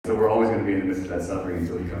we're always going to be in the midst of that suffering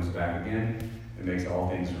until He comes back again and makes all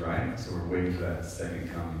things right. So we're waiting for that second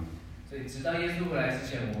coming. 所以直到耶稣回来之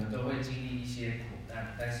前，我们都会经历一些苦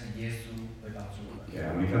难，但是耶稣会帮助我们。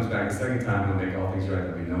Yeah, when He comes back the second time, He'll make all things right.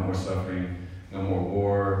 There'll be no more suffering, no more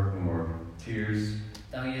war, no more tears.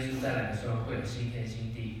 当耶稣再来的时候，会有新天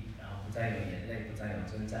新地，然后不再有眼泪，不再有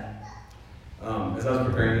征战。As I was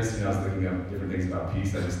preparing this, I was looking up different things about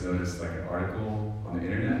peace. I just noticed like an article on the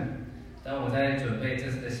internet. 当我在准备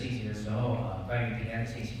这次的信息的时候，关于平安的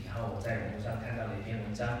信息，然后我在网络上看到了一篇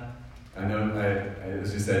文章。I know,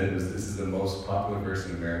 as you said, this is the most popular verse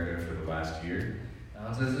in America for the last year. 然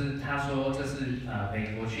后他说这是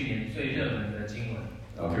美国去年最热门的经文。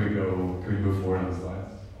Can we move forward on the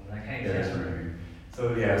slides? 我们来看一下。Yeah, that's right here.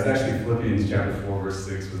 So yeah, it was actually Philippians chapter 4 verse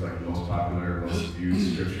 6 was like the most popular, most viewed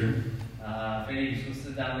scripture. 腓立比书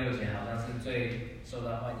4章6节好像是最受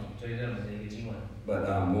到欢迎、最热门的一个经文。But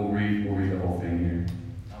we'll read the whole thing here.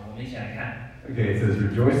 我们一起来看。Okay, it says,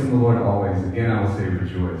 "Rejoice in the Lord always. Again, I will say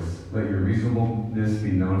rejoice. Let your reasonableness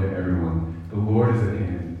be known to everyone. The Lord is at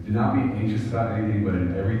hand. Do not be anxious about anything, but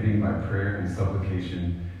in everything by prayer and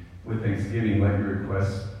supplication, with thanksgiving, let your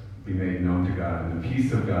requests be made known to God. And the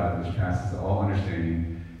peace of God, which passes all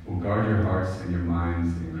understanding, will guard your hearts and your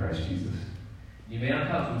minds in Christ Jesus." 你们要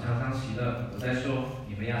靠主常常喜乐。我在说，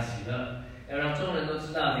你们要喜乐，要让众人都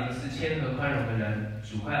知道你们是谦和宽容的人。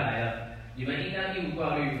主快来了。你们应当一无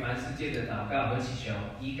挂虑，凡事借着祷告和祈求，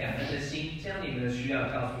以感恩的心，将你们的需要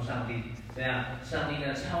告诉上帝。这样，上帝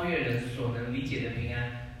呢超越人所能理解的平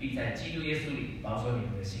安，必在基督耶稣里保守你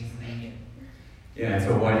们的心思意念。Yeah, and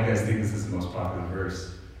so why do you guys think this is the most popular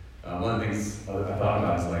verse? One of the things I thought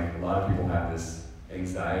about is like a lot of people have this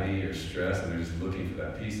anxiety or stress, and they're just looking for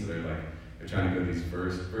that peace. So they're trying to go to these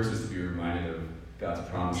verses to be reminded of God's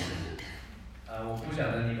promises. 我不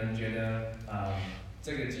晓得你们觉得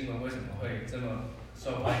这个经文为什么会这么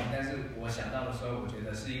受欢迎，但是我想到的时候，我觉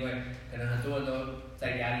得是因为可能很多人都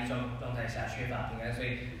在压力状态下缺乏平安，所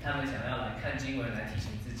以他们想要来看经文来提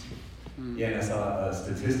醒自己。Yeah, and I saw a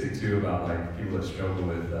statistic too about like people that struggle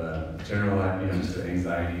with general, just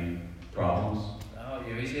anxiety problems. 然后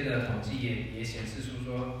有一些的统计也显示出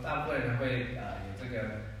说，大部分人会有这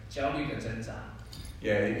个焦虑的挣扎。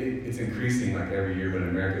Yeah, it's increasing like every year, but in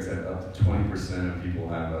America it's at up to 20% of people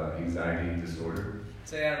have anxiety disorder.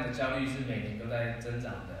 这样的焦虑是每年都在增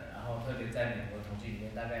长的，然后特别在美国统计里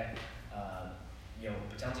面，大概有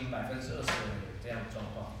将近20%的人有这样的状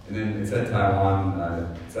况。And then it's at Taiwan,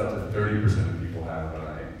 it's up to 30% of people have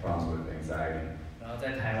problems with anxiety. 然后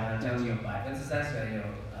在台湾，将近有30%人有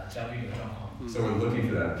焦虑的状况。So we're looking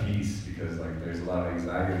for that peace because like there's a lot of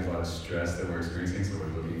anxiety, there's a lot of stress that we're experiencing, so we're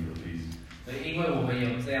looking for peace. 所以，因为我们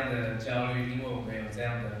有这样的焦虑，因为我们有这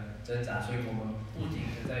样的挣扎，所以我们不停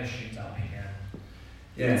地在寻找平安。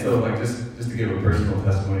Yeah, and so like just to give a personal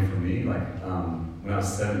testimony for me, like when I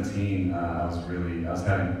was 17, I was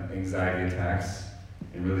having anxiety attacks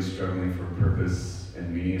and really struggling for purpose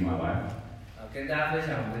and meaning in my life. 跟大家分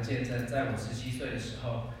享我的见证，在我17岁的时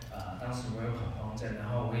候，当时我有恐慌症，然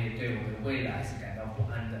后我也对我的未来是感到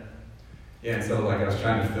不安的。Yeah, and so like I was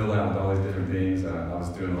trying to fill out with all these different things. I was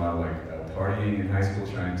doing a lot of like partying in high school,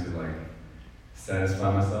 trying to like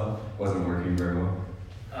satisfy myself. Wasn't working very well.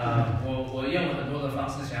 我用了很多的方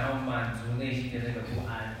式想要满足内心的那个不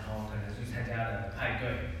安，然后可能去参加了派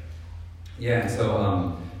对。Yeah, and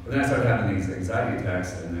so but then I started having these anxiety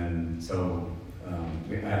attacks, and then so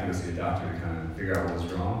I had to go see a doctor to kind of figure out what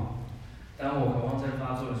was wrong. 当我恐慌症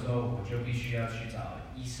发作的时候，我就必须要去找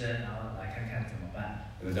医生，然后来看看怎么办。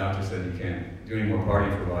And the doctor said you can't do any more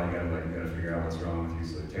partying for a while. You gotta figure out what's wrong with you.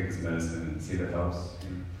 So take this medicine and see if it helps.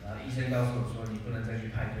 然后医生告诉我说，你不能再去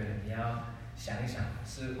派对了，你要想一想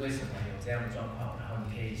是为什么有这样的状况，然后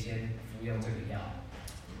你可以先服用这个药。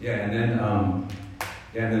Yeah, and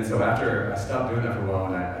then so after I stopped doing that for a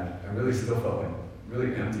while, and I really still felt like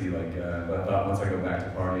really empty. Like but I thought once I go back to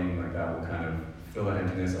partying, like that will kind of fill that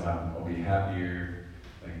emptiness. I'll be happier.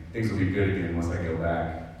 Like things will be good again once I go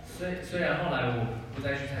back. 虽然后来我不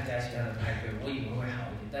再去参加其他的派对，我以为会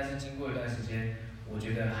好一点，但是经过一段时间，我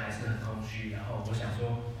觉得还是很空虚。然后我想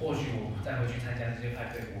说，或许我再回去参加这些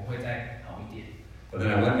派对，我会再好一点。But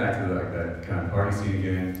then I went back to like that kind of party scene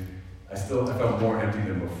again. I felt more empty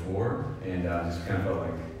than before, and just kind of felt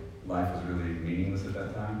like life was really meaningless at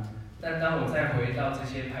that time. 但当我再回到这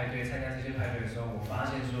些派对，参加这些派对的时候，我发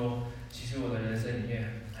现说，其实我的人生里面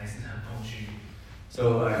还是很空虚。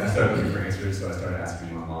So I started looking for answers. So I started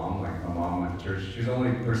asking my mom. Like my mom went to church. She's the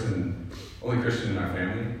only Christian in our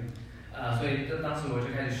family. 所以当时我就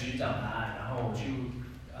开始寻找答案，然后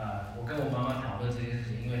我跟我妈妈讨论这件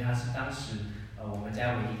事情，因为她是当时我们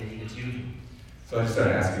家唯一的一个基督徒。So I just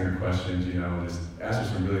started asking her questions, just ask her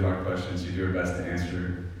some really hard questions. She'd do her best to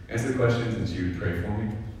answer the questions, and she would pray for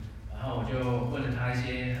me. 然后我就问了他一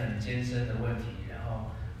些很艰深的问题，然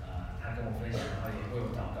后他跟我分享，然后也为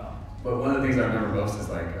我祷告。But one of the things I remember most is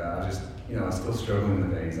like I was still struggling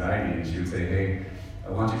with anxiety, and she would say, "Hey,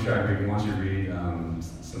 I want you to read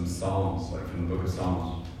some Psalms, like from the book of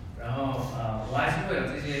Psalms." 然后我还是会有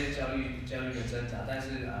这些焦虑的挣扎，但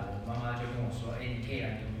是我妈妈就跟我说，你可以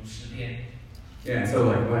来读诗篇。Yeah, and so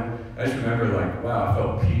like I just remember like, wow, I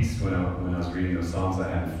felt peace when I was reading those Psalms I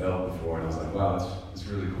hadn't felt before, and I was like, wow, it's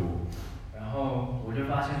really cool. 然后我就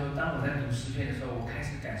发现说，当我在读诗篇的时候，我开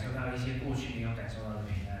始感受到一些过去没有感受到的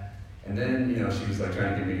平安。And then she was like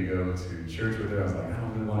trying to get me to go to church with her. I was like, I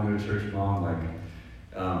don't really want to go to church, Mom. Like,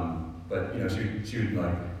 but she would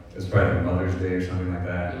like, it was probably like Mother's Day or something like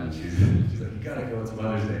that, and she's like, you gotta go. It's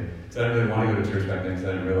Mother's Day. So I didn't really want to go to church back then because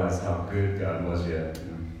I didn't realize how good God was yet.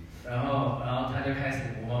 然后我妈妈就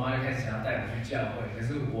开始想要带我去教会，可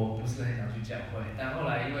是我不是很想去教会。但后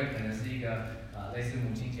来因为可能是一个类似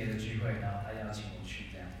母亲节的聚会，然后她邀请我去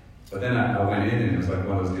这样。But then I went in, and it was like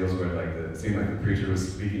one of those deals where like it seemed like the preacher was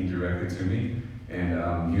speaking directly to me,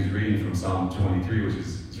 and he was reading from Psalm 23, which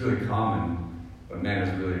is really common, but man,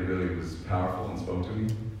 it really was powerful and spoke to me.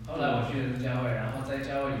 后来我去了教会，然后在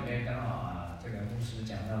教会里面刚好这个牧师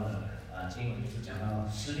讲到了经文，就是讲到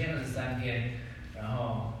诗篇23篇，然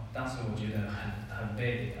后当时我觉得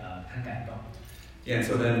很感动。Yeah, and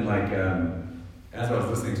so then like as I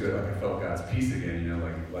was listening to it, like I felt God's peace again,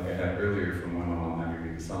 like I had earlier from when my mom had me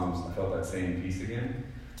read the Psalms, I felt that same peace again.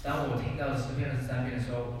 当我听到诗篇23篇的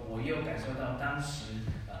时候，我又感受到当时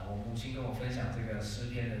我母亲跟我分享这个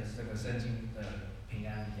诗篇的这个圣经的平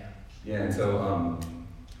安一样。Yeah, and so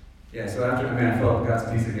so after I felt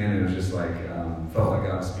God's peace again, and it was just like felt like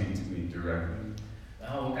God was speaking to me directly.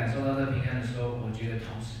 然后我感受到这平安的时候，我觉得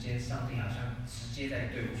同时间上帝好像直接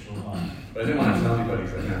在对我说话。But I didn't want to tell anybody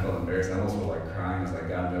because I felt embarrassed. I almost felt like crying. I was like,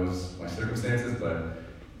 God knows my circumstances, but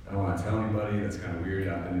I don't want to tell anybody. That's kind of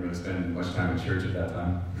weird. I didn't really spend much time in church at that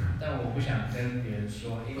time. 但我不想跟别人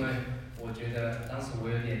说，因为我觉得当时我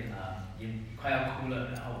有点也快要哭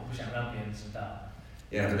了，然后我不想让别人知道。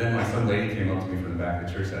Yeah, but then like some lady came up to me from the back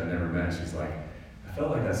of the church that I'd never met. She's like, I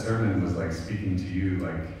felt like that sermon was like speaking to you.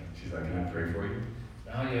 Like, she's like, can I pray for you?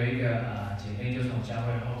 然后有一个姐妹就从教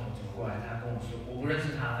会后头走过来，她跟我说，我不认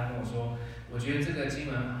识她，她跟我说，我觉得这个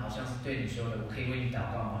经文好像是对你说的，我可以为你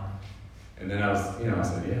祷告吗？ And then I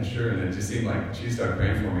said, yeah, sure. And it just seemed like she started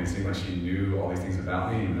praying for me. It seemed like she knew all these things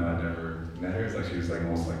about me, even though I'd never met her. It's like she was like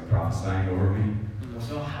almost like prophesying over me. 我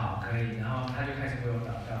说好，可以。然后她就开始为我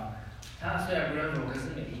祷告。她虽然不认识我，可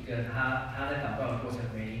是每一个她在祷告的过程，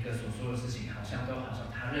每一个所说的事情，好像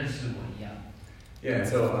她认识我一样。Yeah, and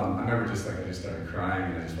so I remember I just started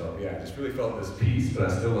crying, and I just really felt this peace, but I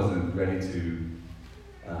still wasn't ready to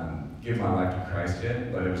give my life to Christ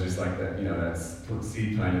yet. But it was just like that, that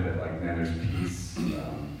seed planted that like, man, there's peace to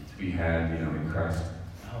be had, in Christ.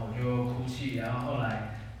 然后我就哭泣，然后后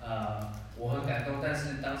来我很感动，但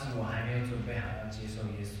是当时我还没有准备好要接受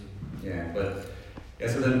耶稣。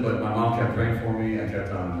But my mom kept praying for me. I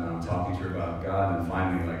kept on talking to her about God, and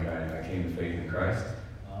finally, like I came to faith in Christ.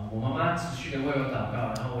 我妈妈持续的为我祷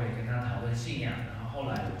告，然后我也跟她讨论信仰，然后后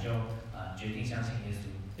来我就决定相信耶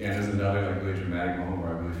稣。Yeah, there's another like really dramatic moment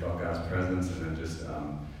where I really felt God's presence, and then just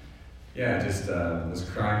was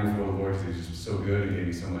crying before the Lord because He was just so good and gave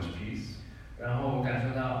me so much peace. 然后我感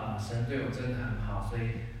受到神对我真的很好，所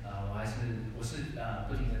以我是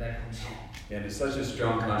不停的在哭泣。And it's such a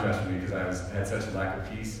strong contrast for me because I had such a lack of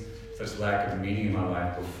peace, such lack of meaning in my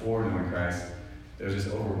life before knowing Christ. It was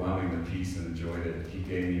just overwhelming the peace and the joy that He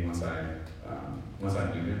gave me once I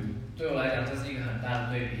knew Him. 对我来讲，这是一个很大的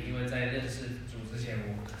对比，因为在认识主之前，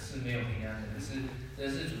我是没有平安的，可是认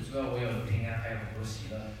识主之后，我有了平安，还有很多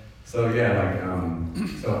喜乐。So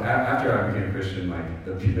after I became a Christian, like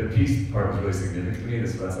the peace part was really significant to me.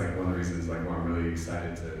 So that's like one of the reasons like why I'm really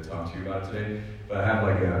excited to talk to you about it today. But I have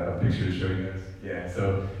like a picture to show you guys. Yeah.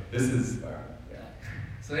 So this is.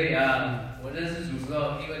 所以我认识主之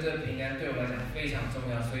后，因为这个平安对我来讲非常重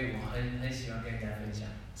要，所以我很喜欢跟人家分享。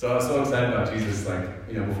So I was so excited about Jesus, like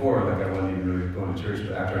before, like I wasn't even really going to church,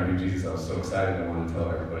 but after I knew Jesus, I was so excited I wanted to tell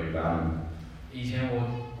everybody about Him. 以前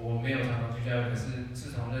我没有常常去教会，可是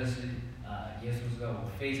自从认识耶稣之后，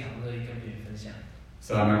我非常乐意跟别人分享。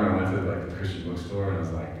So I remember I went to like the Christian bookstore and I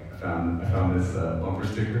was like, I found this bumper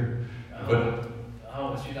sticker. 然后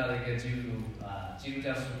我去到了一个基督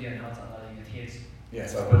教书店，然后找到了一个贴纸。Yeah,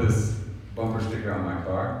 so I put this bumper sticker on my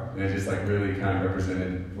car, and it just like really kind of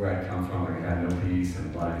represented where I'd come from. Like I had no peace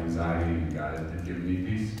and a lot of anxiety, and God had given me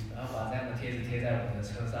peace. 然后把这样的贴纸贴在我的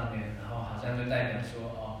车上面，然后好像就代表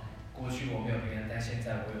说，过过去我没有平安，但现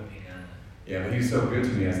在我有平安了。Yeah, but he was so good to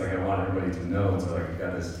me. I was like, I want everybody to know. And so like, I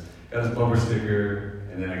got this bumper sticker,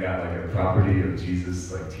 and then I got like a property of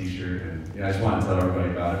Jesus like T-shirt, and you know, I just want to tell everybody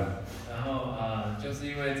about it. 然后就是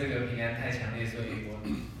因为这个平安太强烈，所以我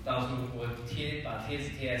到处把贴纸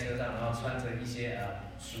贴在车上，然后穿着一些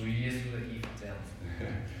属于耶稣的衣服这样子。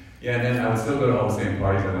Yeah, and then I would still go to all the same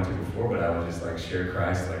parties I went to before, but I would just like share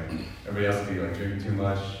Christ. Like everybody else would be like drinking too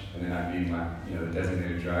much, and then I'd be the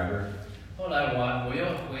designated driver. 后来我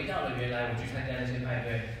又回到了原来我去参加那些派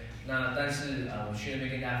对，但是我去那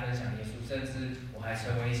边跟大家分享耶稣，甚至我还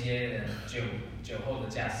成为一些酒后的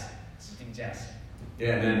驾驶，指定驾驶。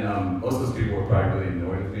Yeah, and then most of those people were probably really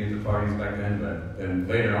annoyed with me at the parties back then, but then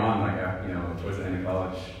later on, like after, towards the end of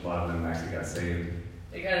college, a lot of them actually got saved.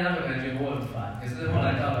 一开始他们可能觉得我很烦，可是后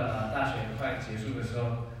来到了大学快结束的时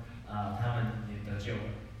候，他们也得救了。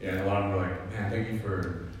Yeah, and a lot of them were like, man, thank you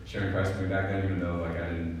for sharing Christ with me back then, even though like I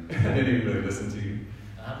didn't even really listen to you.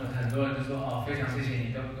 他们很多人就说非常谢谢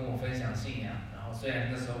你跟我分享信仰，然后虽然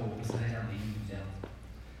那时候我不是很想理你这样子。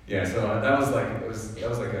Yeah, so that was like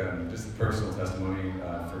just a personal testimony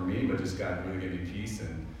for me, but just God really gave me peace,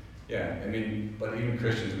 and yeah, I mean, but even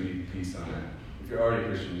Christians we need peace on that. If you're already a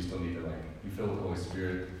Christian, you still need to be filled with the Holy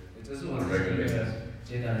Spirit. 这是我自己的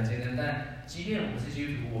阶段的见证，但即便我们是基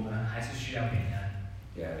督徒，我们还是需要平安。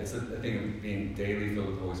Yeah, it's a thing of being daily filled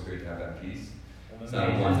with the Holy Spirit to have that peace. 我们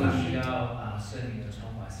每天都需要圣灵的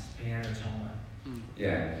充满，平安的充满。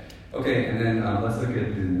Yeah. Okay, and then let's look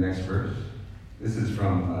at the next verse. This is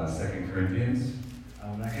from 2 Corinthians.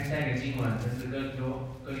 我们来看下一个经文，这是哥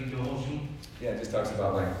林多后书。Yeah, it just talks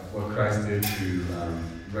about like what Christ did to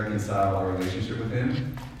reconcile our relationship with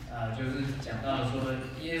Him. 就是讲到说，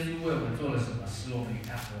耶稣为我们做了什么，使我们与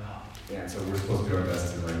他和好。Yeah, so we're supposed to do our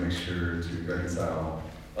best to like make sure to reconcile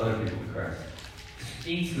other people to Christ.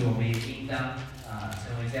 因此，我们也应当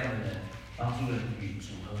成为这样的人，帮助人与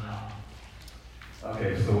主和好。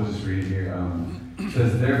Okay, so we'll just read it here. It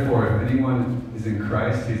says, therefore, if anyone is in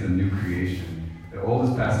Christ, he is a new creation. The old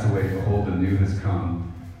has passed away, behold, the new has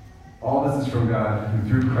come. All this is from God, who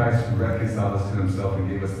through Christ reconciled us to himself and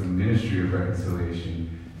gave us the ministry of reconciliation.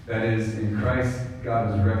 That is, in Christ,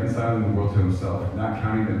 God was reconciling the world to himself, not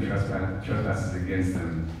counting them trespasses against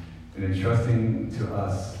them, and entrusting to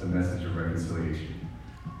us the message of reconciliation.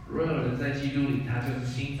 若有人在基督里，他就是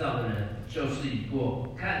新造的人，旧事已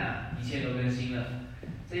过，看啊，一切都更新了。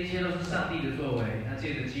这一切都是上帝的作为，他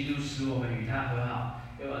借着基督使我们与他和好，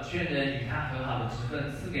又把劝人与他和好的职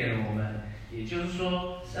分赐给了我们。也就是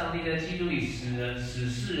说，上帝在基督里使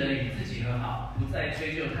世人与自己和好，不再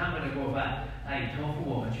追究他们的过犯，他已托付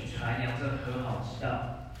我们去传扬这和好之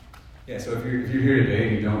道。Yeah, so if you're here today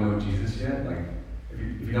and you don't know Jesus yet, like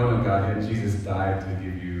if you don't know God yet, Jesus died to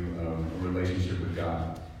give you a relationship with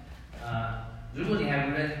God. 如果你还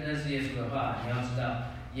不认识耶稣的话，你要知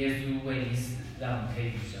道，耶稣为你死，让你可以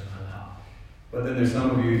与神和好。But then there's some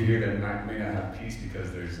of you here that may not have peace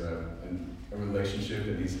because there's a relationship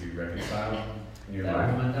that needs to be reconciled in your 在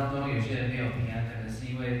life. 我们当中，有些人没有平安，可能是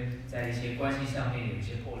因为在一些关系上面有一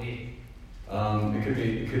些破裂。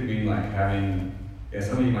It could mean like having,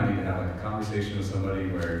 some of you might need to have like a conversation with somebody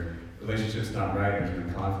where relationship's not right, there's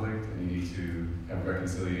been conflict, and you need to have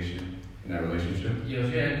reconciliation in that relationship. 有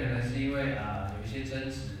些人可能是因为有一些争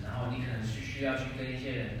执，然后你可能需要去跟一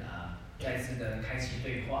些人再次的开启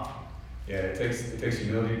对话。Yeah, it takes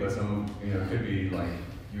humility, but it could be like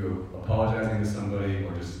you apologizing to somebody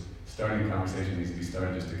or just starting a conversation needs to be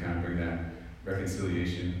started just to kind of bring that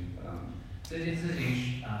reconciliation. 这件事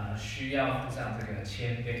情需要付上这个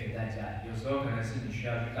谦卑的代价，有时候可能是你需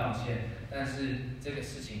要去道歉，但是这个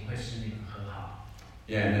事情会使你们和好。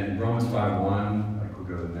Yeah, and then Romans 5:1, like we'll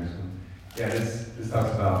go to the next one. Yeah, this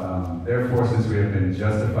talks about, therefore, since we have been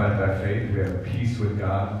justified by faith, we have peace with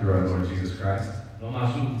God through our Lord Jesus Christ. 罗马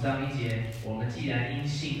书5章1节，我们既然因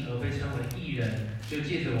信而被称为义人，就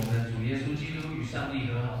借着我们的主耶稣基督与上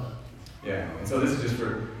帝和好了。Yeah, and so this is just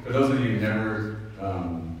for those of you who never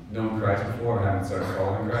known Christ before or haven't started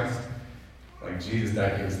following Christ. Like Jesus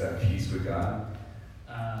died to give us that peace with God.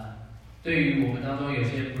 对于我们当中有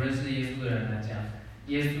些不认识耶稣的人来讲，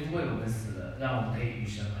耶稣为我们死了，让我们可以与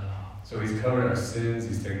神和好。So He's covered our sins.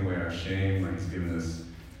 He's taken away our shame. Like He's given us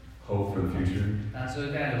hope for the future. 他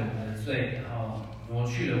遮盖了我们的罪，然后挪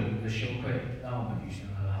去了我们的羞愧，让我们与神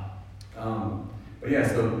和好。But yeah,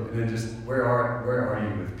 so and then just where are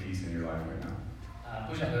you with peace in your life right now?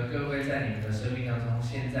 不晓得各位在你们的生命当中，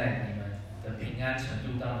现在你们的平安程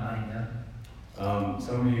度到哪里呢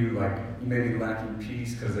？Some of you you may be lacking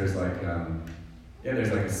peace because there's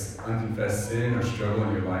there's like this unconfessed sin or struggle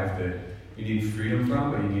in your life that you need freedom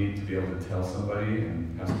from, but you need to be able to tell somebody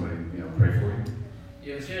and have somebody pray for you.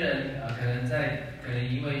 有些人可能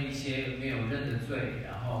因为一些没有认的罪，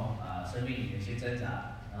然后生命里有一些挣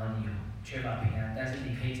扎，然后你缺乏平安，但是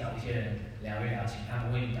你可以找一些人聊一聊，请他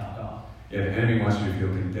们为你祷告。Yeah, the enemy wants you to feel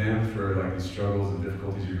condemned for like the struggles and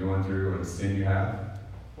difficulties you're going through or the sin you have.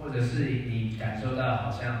 或者是你感受到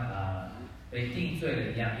好像被定罪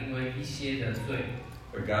了一样，因为一些的罪。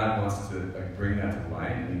But God wants to like bring that to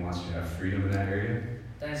light, and He wants you to have freedom in that area.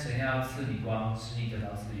 但神要赐你光，使你得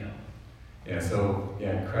到自由。Yeah, so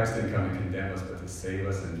Christ didn't come to condemn us, but to save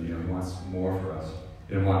us, and He wants more for us.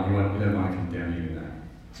 He didn't want to condemn you in that.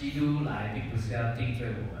 基督来并不是要定罪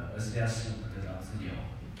我们，而是要使我们得到自由。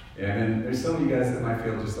Yeah, and then there's some of you guys that might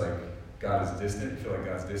feel just like God is distant. You feel like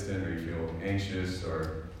God's distant, or you feel anxious,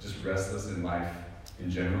 or just restless in life in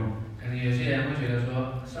general. 可能有些人会觉得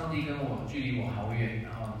说，上帝跟我距离我好远，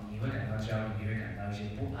然后你会感到焦虑，你会感到一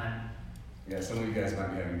些不安。Yeah, some of you guys might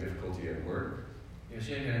be having difficulty at work. 有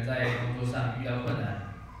些人可能在工作上遇到困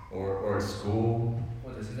难， or at school,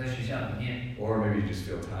 或者是在学校里面， or maybe you just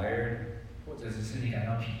feel tired. 或者只是你感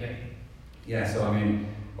到疲惫。Yeah, so I mean,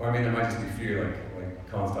 there might just be fear, like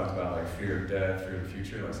Colin's talked about, like fear of death, fear of the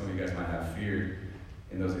future. Like some of you guys might have fear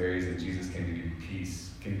in those areas that Jesus came to give you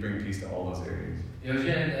peace, can bring peace to all those areas. 有些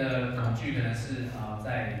人的恐惧可能是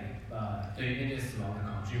对于面对死亡的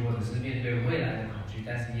恐惧，或者是面对未来的恐惧，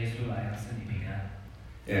但是耶稣来要赐你平安。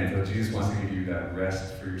And so Jesus wants to give you that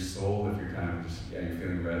rest for your soul if you're kind of just, you're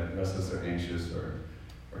feeling restless or anxious or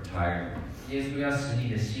tired. 耶稣要使你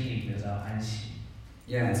的心里得到安息。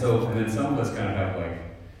Yeah, and then some of us kind of have like,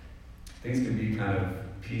 things can be kind of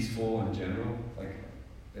peaceful in general. Like,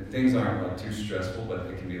 things aren't like too stressful,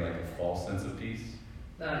 but it can be like a false sense of peace.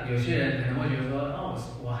 那有些人可能会觉得说，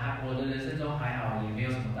我的人生中还好，也没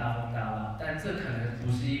有什么大风大浪，但这可能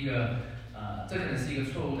不是一个这可能是一个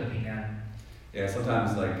错误的平安。Yeah,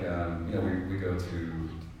 sometimes like we go to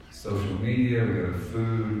social media, we go to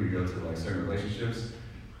food, we go to like certain relationships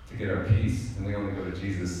to get our peace, and we only go to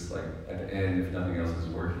Jesus like at the end if nothing else is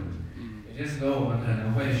working. 有些时候我们可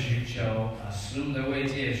能会寻求食物的慰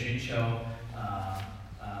藉，寻求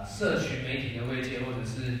社群媒体的慰藉，或者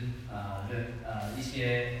是一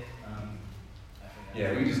些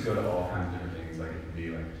Yeah, we just go to all kinds of different things. Like it can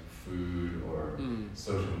be like food or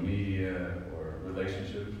social media or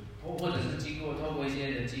relationships. 或者是透过一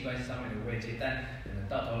些人际关系上面的慰藉，但可能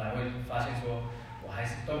到头来会发现说，我还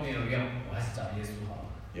是都没有用，我还是找耶稣好了。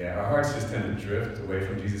Yeah, our hearts just tend to drift away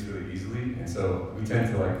from Jesus really easily, and so we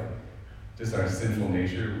tend to like, just our sinful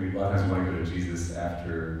nature. A lot of times we want to go to Jesus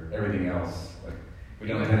after everything else. Like we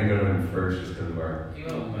don't tend to go to Him first just because of our. 因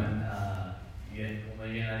为我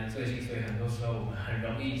们原来的罪性，所以很多时候我们很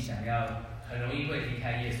容易会离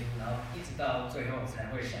开耶稣，然后一直到最后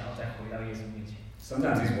才会想要再回到耶稣面前。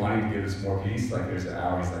Sometimes He's wanting to give us more peace. Like there's an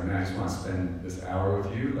hour, He's like, man, I just want to spend this hour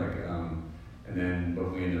with you. But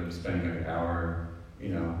we end up spending like an hour,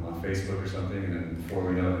 on Facebook or something, and then before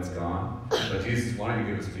we know it, it's gone. But Jesus is wanting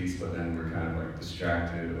to give us peace, but then we're kind of like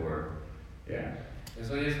distracted yeah. 有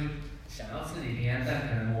时候耶稣想要赐你平安，但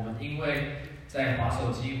可能我们因为在滑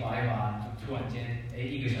手机滑一滑，就突然间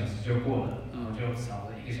1个小时就过了，然后就少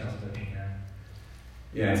了1个小时的平安。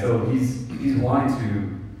Yeah, so he's wanting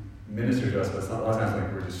to minister to us, but a lot of times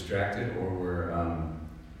like we're distracted or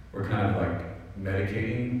we're kind of like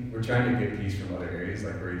medicating. We're trying to get peace from other areas,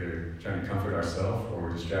 like we're either trying to comfort ourselves or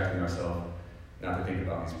we're distracting ourselves not to think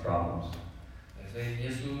about these problems. 所以耶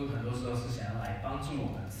稣很多时候是想要来帮助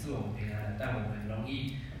我们，赐我们平安的，但我们很容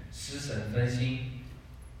易失神分心。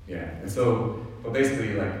Yeah, but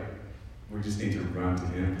basically like we just need to run to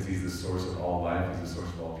Him because He's the source of all life. He's the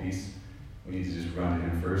source of all peace. We need to just run to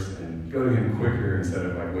Him first and go to Him quicker instead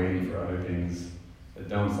of like waiting for other things that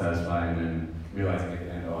don't satisfy and then realizing at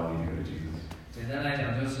the end, I need to go to Jesus. 简单来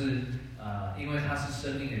讲就是，因为它是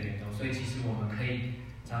生命的源头，所以其实我们可以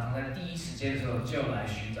常常在第一时间的时候就来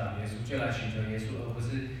寻找耶稣，就来寻求耶稣，而不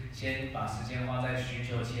是先把时间花在寻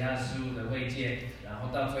求其他事物的慰藉，然后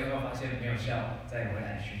到最后发现没有效，再回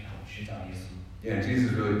来寻找耶稣。Yeah, Jesus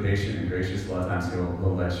is really patient and gracious. A lot of times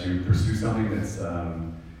He'll let you pursue something that's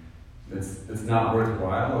not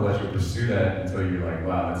worthwhile. He'll let you pursue that until you're like,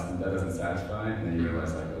 wow, that doesn't satisfy, and then you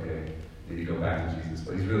realize like, okay, maybe go back to Jesus.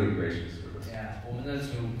 But He's really gracious with us. Yeah, 我们的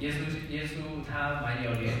主耶稣他蛮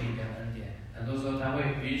有怜悯跟恩典，很多时候他会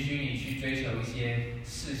允许你去追求一些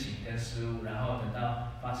事情跟事物，然后等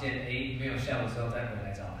到发现没有效的时候再回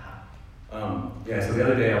来找他。So the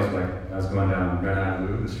other day I was going down Red Eye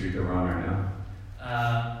Blue, the street that we're on right now.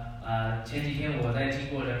 前几天我在经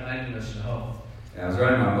过仁爱路的时候 I was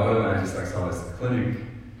riding my moto and I just like saw this clinic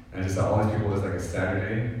and I just saw all these people. It was like a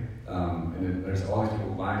Saturday, and there's all these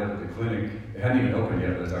people lined up at the clinic. It hadn't even opened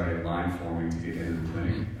yet, but there's already a line forming to get into the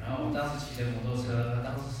clinic. 然后我当时骑着摩托车，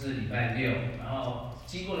当时是礼拜六，然后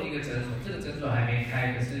经过了一个诊所，这个诊所还没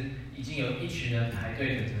开，可是已经有一群人排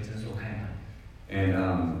队等着诊所开门。And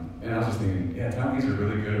I was just thinking, yeah, Taiwanese are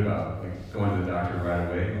really good about like going to the doctor right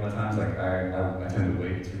away. A lot of times, like I tend to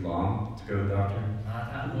wait too long to go to the doctor.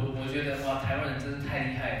 我觉得哇，台湾人真是太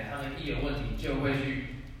厉害了，他们一有问题就会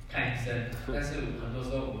去看医生，但是很多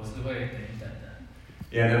时候我是会等一等的。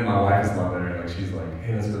Yeah, and then my wife is a lot better. Like she's like,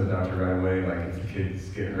 hey, let's go to the doctor right away. Like if the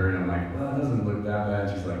kids get hurt, I'm like, well, it doesn't look that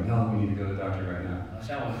bad. She's like, no, we need to go to the doctor right now.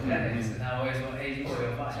 像我太太就是，她会说，如果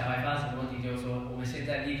有小孩发生什么问题，就说我们现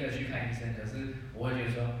在立刻去看医生。可是我会觉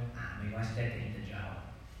得说没关系，再等一等就好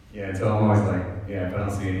了。Yeah, so I'm always like, yeah, if I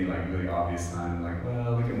don't see any like really obvious sign, I'm like,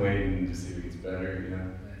 well, we can wait and just see if it gets better, you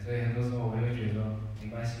know. 所以很多时候我会觉得说，没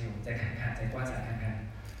关系，我们再看看，再观察看看。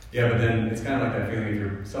Yeah, but then it's kind of like that feeling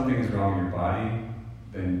if something is wrong in your body,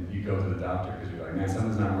 then you go to the doctor because you're like, man,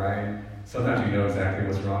 something's not right. Sometimes you know exactly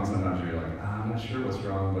what's wrong. Sometimes you're like, I'm not sure what's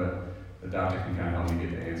wrong, but the doctor can kind of help you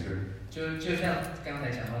get the answer. 就像刚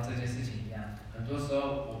才讲到这件事情一样，很多时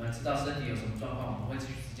候我们知道身体有什么状况，我们会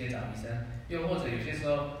去直接找医生。又或者有些时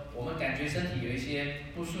候我们感觉身体有一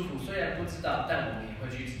些不舒服，虽然不知道，但我们也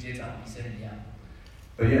会去直接找医生一样。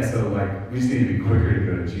But yeah, so like we just need to be quicker to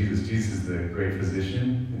go to Jesus. Jesus is the great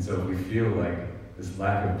physician, and so if we feel like this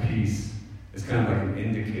lack of peace, it's kind of like an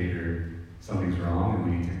indicator something's wrong, and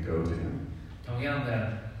we need to go to Him. 同样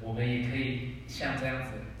的，我们也可以像这样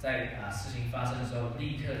子，在事情发生的时候，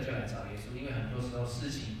立刻就来找耶稣，因为很多时候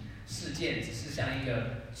事件只是像一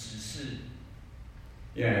个指示。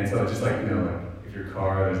Yeah, and so just like like if your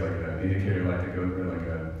car, there's like an indicator light that goes, or like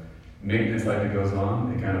a maintenance light that goes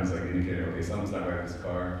on, it kind of is like an indicator, okay, something's not right with this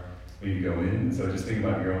car, we need to go in. So just think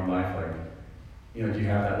about your own life, like, do you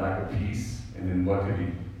have that lack of peace, and then what could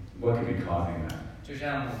be causing that? 就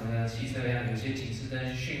像我们的汽车一样，有些警示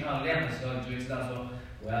灯讯号亮的时候，你就会知道说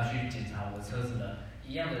我要去检查我的车子了。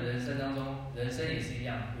一样的人生当中，人生也是一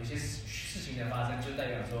样，有些事情的发生，就代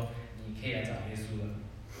表说你可以来找耶稣了。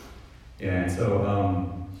Yeah, and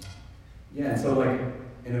so like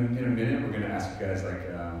in a minute, we're going to ask you guys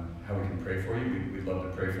like how we can pray for you. We'd love to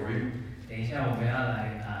pray for you. 等一下我们要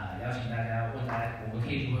来邀请大家，问大家我们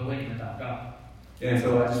可以如何为你们祷告。Yeah, and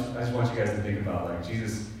so I just want you guys to think about like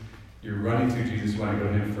Jesus. You're running to Jesus. You want to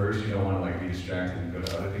go to Him first. You don't want to like be distracted and go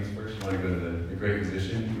to other things first. You want to go to the great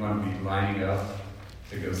physician. You want to be lining up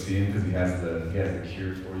to go see Him because He has the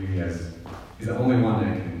cure for you. He's the only one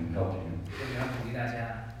that can help you. 我们要鼓励大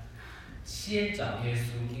家先找耶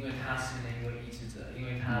稣，因为他是那位医治者，因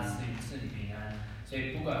为他赐你平安。所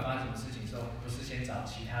以不管发生什么事情的时候，不是先找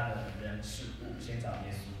其他的人事物，先找耶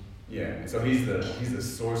稣。Yeah, so He's the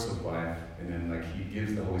source of life, and then like He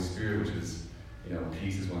gives the Holy Spirit, which is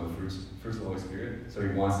peace is one of the fruits of the Holy Spirit. So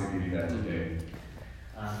He wants to give you that today.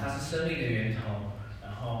 他是生命的源头，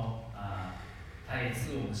然后他也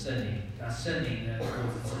赐我们圣灵。那圣灵的果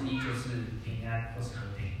子之一就是平安或是和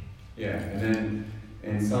平。Yeah, and then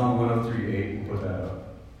in Psalm 103:8, we'll put that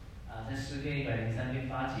up. 在诗篇103篇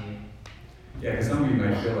8节。Yeah, because some of you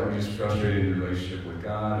might feel like you're just frustrated in your relationship with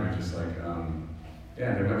God, or just like,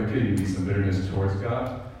 there could even be some bitterness towards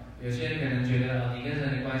God. 有些人可能觉得你跟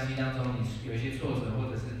神的关系当中，你有一些挫折，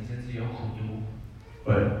或者是你甚至有苦毒。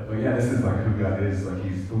But yeah, this is like who God is. Like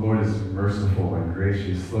the Lord is merciful and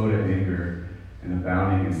gracious, slow to anger, and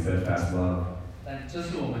abounding in steadfast love. 但这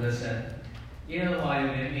是我们的神，耶和华有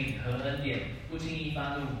怜悯和恩典，不轻易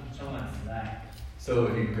发怒，充满慈爱。So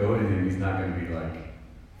if you go to Him, He's not going to be like,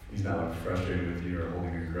 He's not like frustrated with you or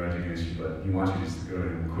holding a grudge against you, but He wants you just to go to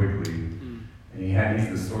Him quickly. And He's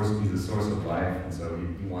the source of life, and so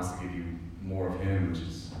He wants to give you more of Him, which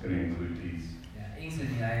is going to include peace. 因此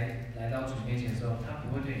你来到主面前的时候，他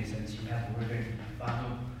不会对你生气，他不会对你发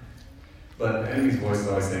怒。But the enemy's voice is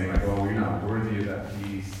always saying like, "Oh, you're not worthy of that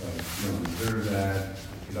peace. Like you don't deserve that."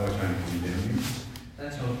 He's always trying to condemn you. 但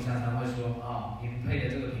仇敌常常会说，你不配得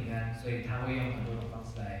这个平安，所以他会用很多种方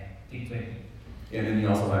式来定罪你。And then you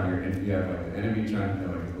also have like the enemy trying to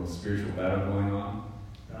like a little spiritual battle going on.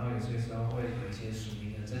 然后有些时候会有一些属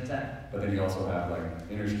灵的征战。But then you also have like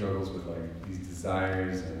inner struggles with like these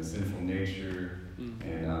desires and the sinful nature,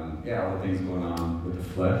 and all the things going on with the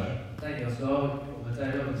flesh. 但有时候我们在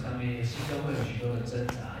肉体上面也心中会有许多的挣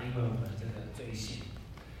扎，因为我们这个罪性。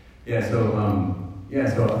Yeah, so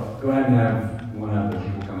go ahead and want to have the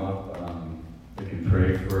people come up. They can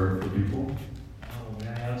pray for people. 然后我们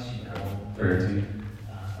要邀请prayer team.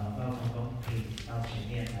 祷告同工可以到前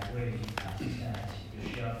面来为接下来有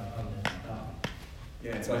需要祷告的人祷告。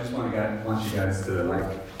Yeah, so I just want you guys to like,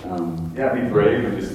 be brave and just